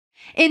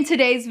In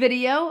today's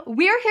video,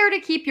 we're here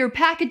to keep your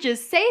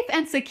packages safe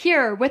and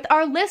secure with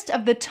our list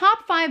of the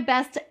top 5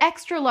 best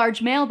extra large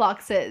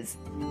mailboxes.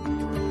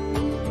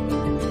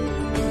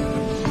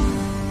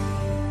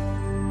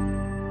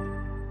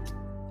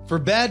 For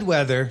bad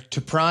weather, to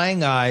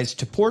prying eyes,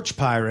 to porch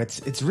pirates,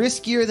 it's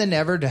riskier than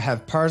ever to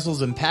have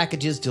parcels and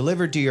packages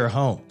delivered to your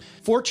home.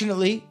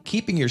 Fortunately,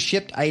 keeping your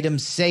shipped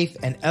items safe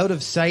and out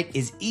of sight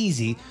is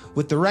easy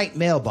with the right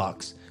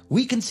mailbox.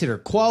 We consider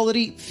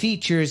quality,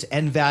 features,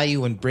 and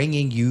value when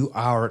bringing you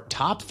our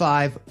top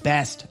 5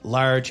 best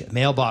large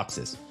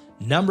mailboxes.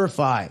 Number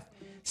 5.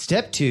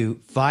 Step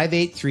 2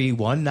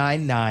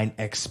 583199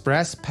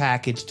 Express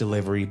Package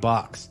Delivery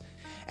Box.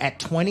 At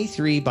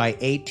 23 by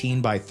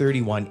 18 by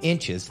 31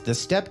 inches, the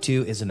Step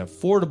 2 is an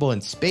affordable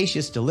and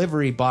spacious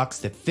delivery box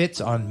that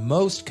fits on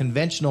most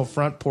conventional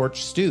front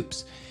porch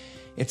stoops.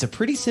 It's a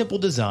pretty simple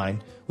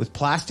design with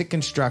plastic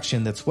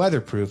construction that's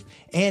weatherproof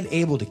and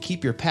able to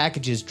keep your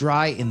packages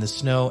dry in the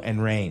snow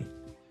and rain.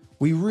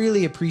 We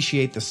really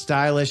appreciate the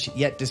stylish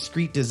yet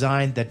discreet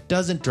design that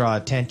doesn't draw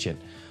attention.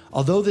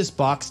 Although this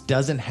box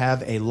doesn't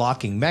have a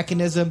locking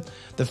mechanism,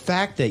 the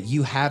fact that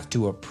you have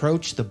to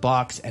approach the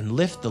box and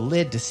lift the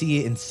lid to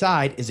see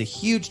inside is a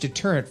huge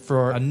deterrent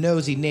for a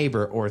nosy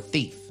neighbor or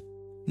thief.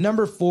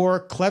 Number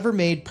 4.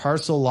 CleverMade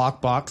Parcel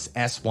LockBox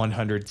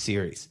S100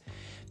 Series.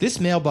 This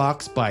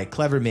mailbox by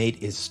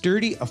CleverMade is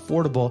sturdy,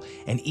 affordable,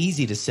 and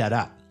easy to set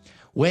up.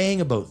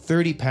 Weighing about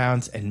 30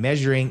 pounds and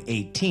measuring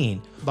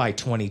 18 by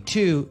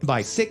 22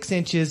 by 6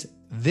 inches,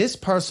 this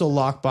parcel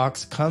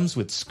lockbox comes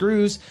with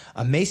screws,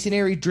 a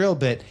masonry drill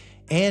bit,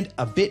 and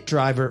a bit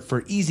driver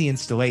for easy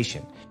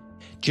installation.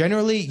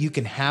 Generally, you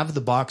can have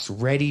the box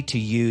ready to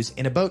use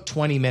in about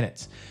 20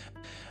 minutes.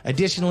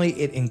 Additionally,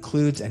 it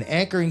includes an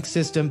anchoring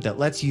system that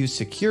lets you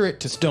secure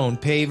it to stone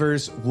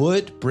pavers,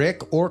 wood,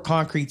 brick, or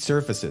concrete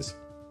surfaces.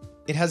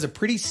 It has a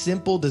pretty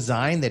simple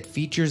design that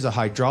features a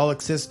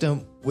hydraulic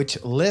system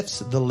which lifts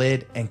the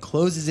lid and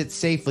closes it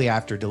safely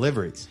after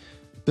deliveries.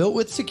 Built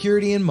with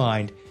security in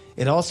mind,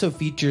 it also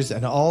features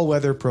an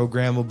all-weather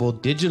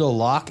programmable digital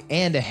lock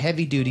and a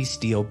heavy-duty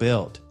steel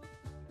build.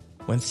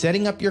 When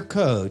setting up your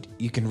code,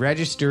 you can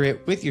register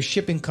it with your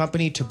shipping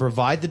company to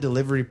provide the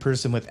delivery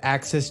person with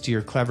access to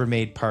your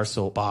CleverMade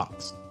parcel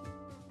box.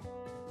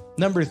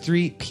 Number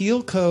 3.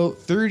 PEELCO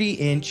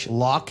 30-inch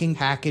locking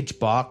package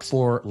box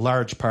for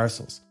large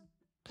parcels.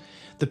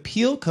 The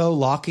PEELCO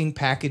locking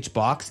package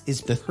box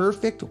is the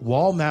perfect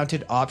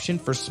wall-mounted option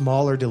for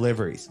smaller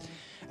deliveries.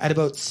 At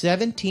about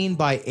 17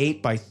 by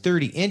 8 by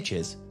 30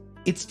 inches,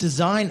 its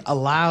design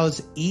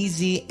allows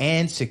easy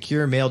and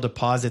secure mail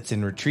deposits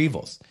and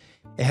retrievals.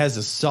 It has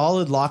a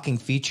solid locking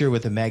feature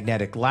with a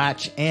magnetic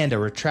latch and a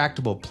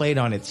retractable plate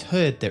on its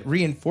hood that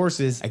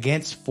reinforces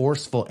against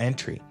forceful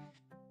entry.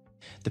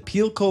 The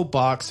PEELCO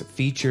box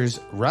features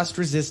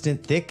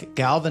rust-resistant thick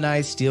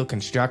galvanized steel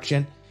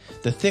construction.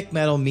 The thick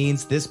metal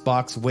means this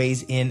box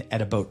weighs in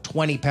at about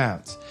 20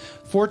 pounds.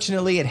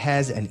 Fortunately, it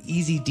has an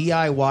easy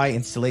DIY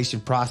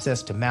installation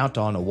process to mount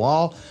on a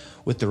wall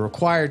with the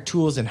required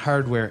tools and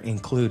hardware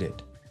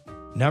included.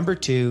 Number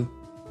 2.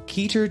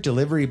 Keter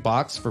delivery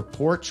box for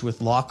porch with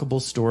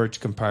lockable storage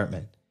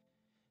compartment.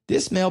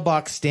 This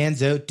mailbox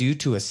stands out due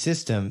to a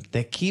system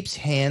that keeps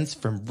hands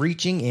from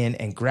reaching in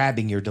and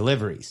grabbing your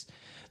deliveries.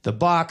 The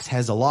box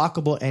has a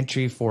lockable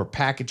entry for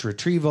package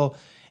retrieval,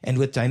 and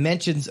with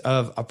dimensions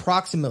of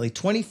approximately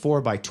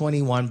 24 by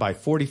 21 by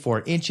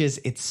 44 inches,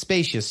 it's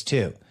spacious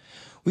too.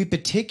 We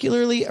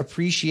particularly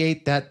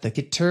appreciate that the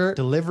Keter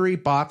delivery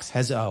box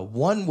has a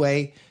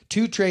one-way,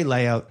 2-tray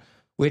layout,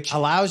 which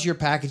allows your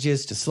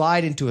packages to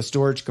slide into a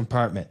storage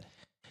compartment.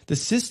 The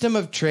system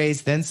of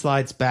trays then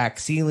slides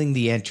back, sealing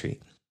the entry.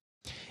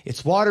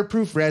 Its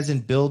waterproof resin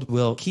build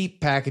will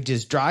keep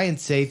packages dry and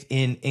safe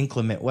in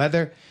inclement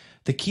weather.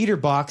 The Keter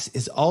box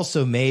is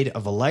also made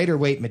of a lighter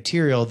weight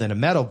material than a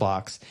metal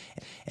box,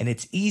 and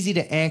it's easy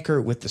to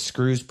anchor with the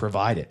screws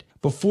provided.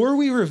 Before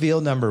we reveal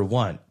number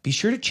 1, be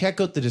sure to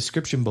check out the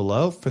description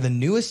below for the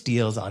newest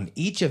deals on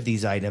each of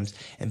these items,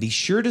 and be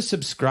sure to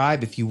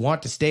subscribe if you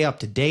want to stay up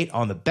to date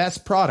on the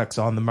best products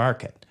on the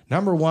market.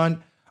 Number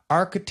 1,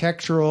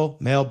 Architectural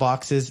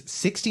Mailboxes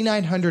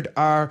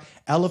 6900R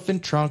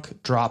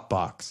Elephantrunk Drop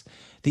Box.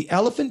 The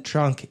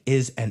Elephantrunk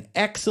is an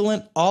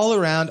excellent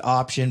all-around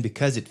option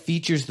because it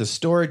features the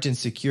storage and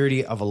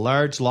security of a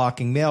large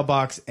locking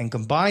mailbox and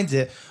combines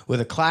it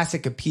with a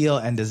classic appeal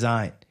and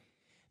design.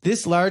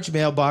 This large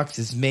mailbox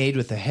is made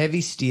with a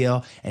heavy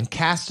steel and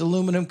cast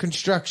aluminum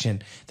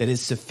construction that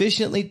is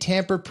sufficiently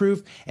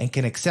tamper-proof and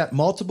can accept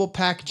multiple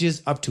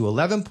packages up to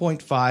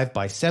 11.5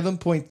 by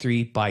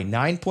 7.3 by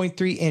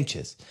 9.3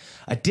 inches.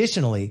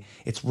 Additionally,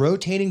 its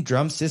rotating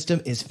drum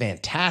system is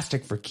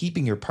fantastic for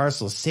keeping your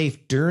parcels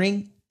safe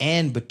during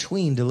and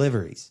between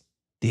deliveries.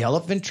 The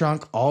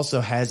Elephantrunk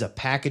also has a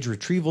package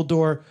retrieval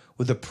door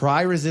with a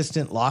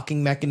pry-resistant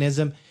locking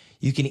mechanism.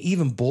 You can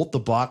even bolt the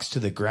box to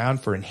the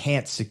ground for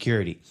enhanced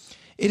security.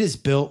 It is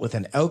built with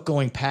an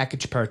outgoing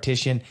package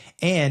partition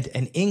and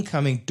an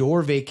incoming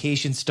door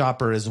vacation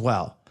stopper as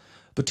well.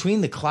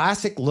 Between the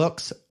classic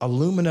looks,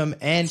 aluminum,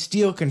 and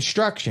steel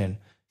construction,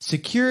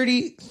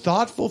 Security,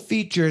 thoughtful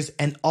features,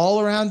 and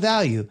all-around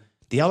value,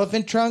 the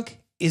Elephantrunk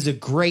is a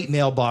great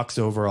mailbox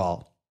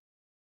overall.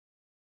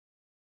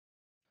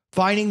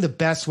 Finding the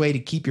best way to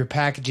keep your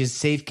packages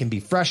safe can be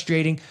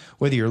frustrating,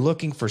 whether you're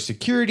looking for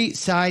security,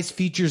 size,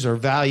 features, or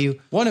value.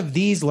 One of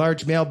these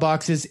large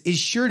mailboxes is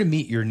sure to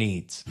meet your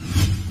needs.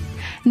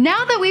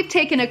 Now that we've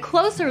taken a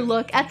closer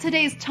look at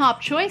today's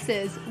top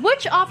choices,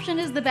 which option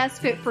is the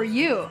best fit for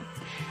you?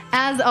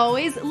 As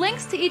always,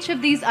 links to each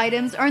of these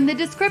items are in the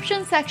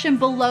description section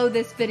below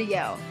this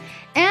video.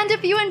 And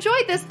if you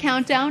enjoyed this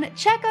countdown,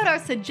 check out our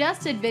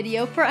suggested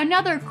video for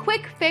another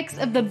quick fix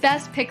of the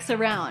best picks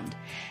around.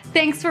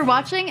 Thanks for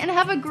watching and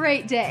have a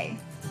great day.